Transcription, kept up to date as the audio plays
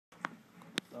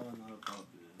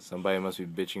Somebody must be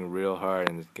bitching real hard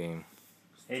in this game.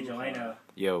 Hey, Jelena.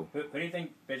 Yo. Who do you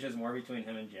think bitches more between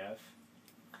him and Jeff?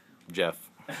 Jeff.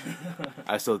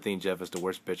 I still think Jeff is the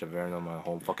worst bitch I've ever known in my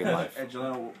whole fucking life. Hey,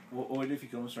 Jelena, what would you do if he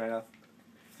comes right out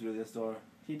through this door?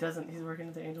 He doesn't. He's working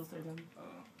at the Angel Stadium.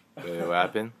 Wait, what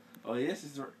happened? Oh, yes,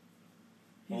 he's...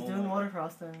 He's doing water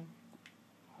frosting.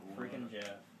 Freaking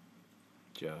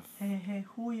Jeff. Hey,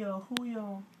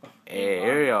 Julio. Hey,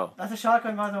 Ariel. That's a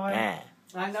shotgun, by the way. Yeah.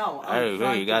 I know.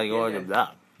 Hey, you gotta go on the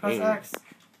block. Press X.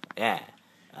 Yeah.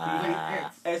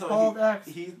 Hey, so Hold X.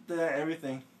 He did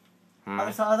everything. Oh,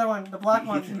 it's the other one, the black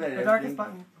one, did the everything. darkest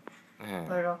button. Yeah.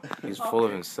 There you go. He's full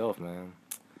of himself, man.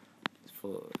 He's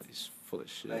full of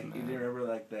shit, Like, man. you didn't remember,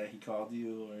 like, that he called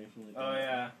you or anything like that? Oh,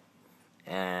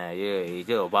 yeah. Yeah, he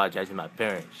did apologize to my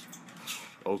parents.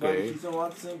 Okay. He still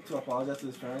wants him to apologize to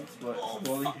his parents, but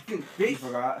slowly fucking he bitch.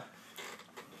 forgot.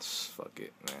 Fuck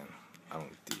it, man. I don't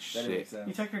do That shit. makes sense.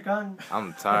 You took your gun.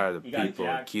 I'm tired of You got people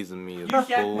jacked. accusing me of You jacked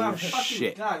my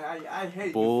bullshit. fucking gun. I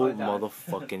hate Bull you for that.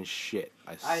 motherfucking shit.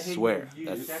 I I hate swear. you.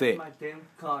 That's jacked it. my damn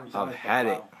gun. I've had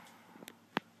it.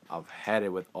 I've had it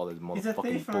with all this He's a motherfucking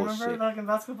thief, remember? bullshit. Like in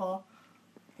basketball.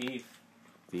 Thief.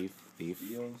 Thief.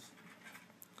 Deals.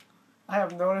 I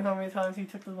have no idea how many times he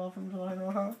took the ball from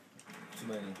Jelena, huh? Too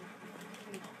many.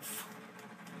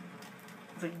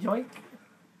 It's like, yoink.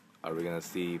 Are we gonna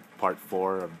see part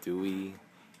 4 of Dewey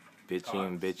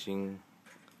bitching?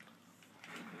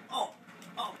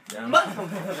 Yeah, I'm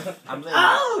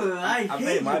Oh, I I'm hate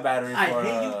paying you. my battery I for,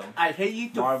 hate you. I hate you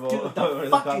to Marvel. do Where's the the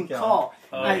fucking Comcast? call.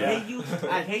 Oh, I yeah. hate you.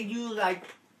 I hate you like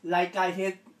I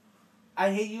hate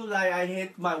you like I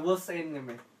hate my worst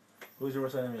enemy. Who's your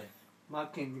worst enemy?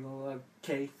 Fucking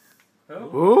K.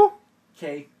 Who?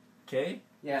 K. K?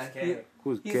 Yeah. Who's K?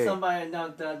 Who's He's gay? somebody now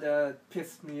that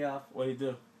pissed me off. What do you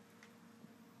do?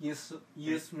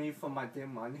 Use me for my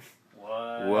damn money.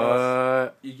 What?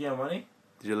 What? You get money?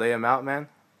 Did you lay him out, man?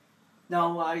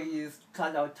 No, I is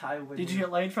cut out tie with Did you him.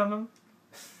 get laid from him?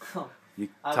 You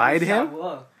I tied wish I him?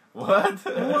 were. What?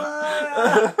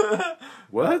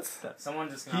 What? Someone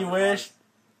just He wished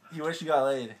you got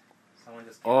laid. Someone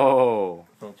just came Oh.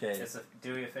 From K. It's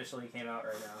Dewey officially came out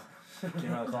right now.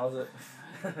 Came out of the closet.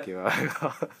 Give out.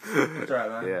 It's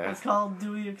alright, man. Yeah. It's called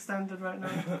Dewey Extended right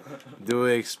now.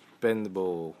 Dewey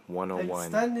Expendable 101.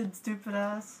 Extended, stupid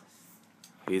ass.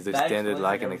 He's That extended explains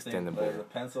like an everything. The extendable.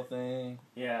 pencil thing.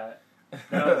 Yeah.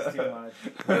 That was too much.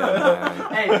 Yeah,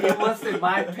 man. Hey, it wasn't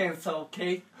my pencil,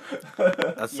 okay?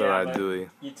 That's Yeah, alright, but- Dewey.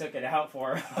 You took it out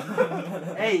for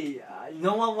him. Hey,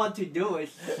 no one want to do it.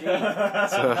 See?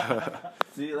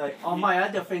 See, like... On my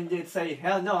other friend did say,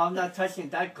 hell no, I'm not touching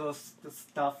that ghost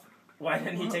stuff. Why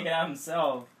didn't he take it out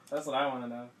himself? That's what I want to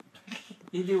know.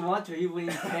 He didn't want to, he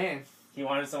wouldn't can. He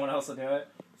wanted someone else to do it?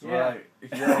 So Yeah. like,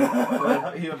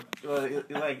 if you're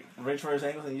he like reached for his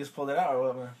ankles and you just pulled it out or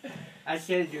what, man? I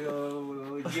said,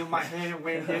 you give my hand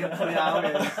when they put it out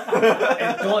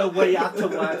and throw it way out to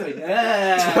one. Like,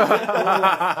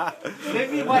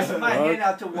 let me wash my hand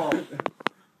out to wall.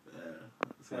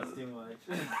 That's too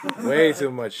much. Way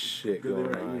too much shit Good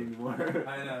going thing on. anymore.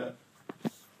 I know.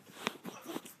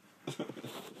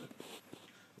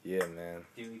 Yeah, man.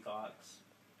 Dewey Cox.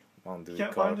 On Dewey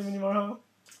Can't find Cox. him anymore, huh?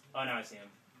 Oh, no, I see him.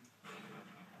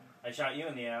 I shot you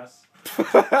in the ass.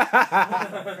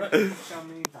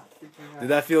 Did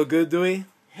that feel good, Dewey?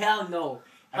 Hell no.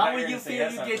 I How thought you would were you gonna say feel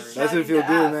yes you at get first. shot That should in feel the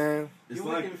good, ass? man. You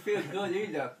wouldn't feel good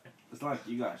either. It's like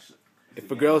you got... If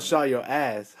a girl shot your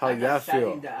ass, how I did got that shot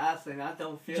feel? in the ass and I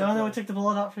don't feel John good. would take the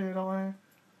bullet out for you, don't worry.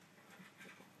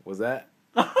 Was that?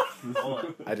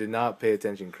 Bullet. I did not pay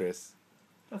attention, Chris.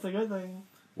 That's a good thing.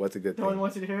 What's a good No one thing?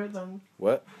 wants you to hear it then.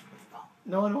 What?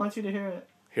 No one wants you to hear it.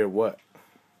 Hear what?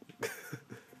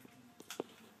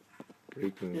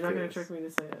 Freaking You're not going to Chris. trick me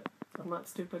to say it. I'm not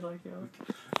stupid like you.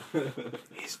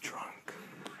 He's drunk.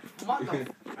 What the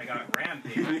I got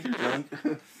rampage. You're drunk.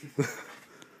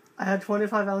 I had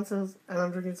 25 ounces and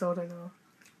I'm drinking soda now.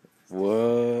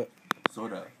 What?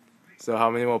 Soda. So how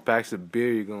many more packs of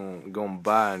beer you gonna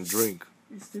buy and drink?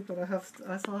 You stupid.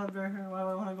 I still have beer here. Why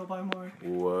would I want to go buy more?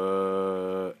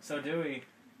 What? So, Dewey,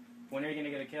 when are you going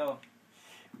to get a kill?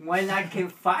 When I can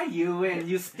fight you and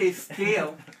you stay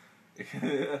still.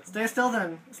 Stay still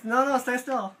then. No, stay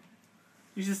still.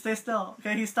 You should stay still.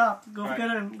 Okay, he stopped. Go All right. get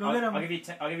him. Go get him.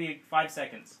 I'll give you 5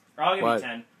 seconds. Or I'll give What? you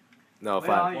 10. No,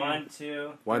 Where are 5. you? 1,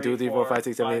 2, 1, 2, 3, 4, 5,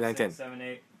 6, 7, 8, 9, 10. 7,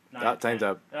 8, 9, Ah, time's 10.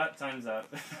 up. Time's up.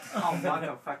 Oh,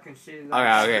 motherfucking shit.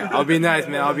 Okay. I'll be nice,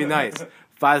 man. I'll be nice.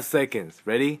 5 seconds.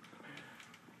 Ready?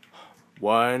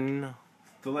 1,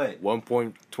 Too late.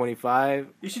 1.25,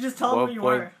 You should just tell him where you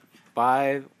are.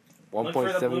 5, Look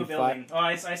for the blue 1.75. building. Oh,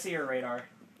 I see your radar.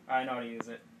 I know how to use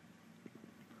it.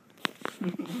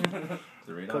 The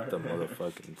radar. Cut the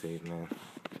motherfucking tape, man.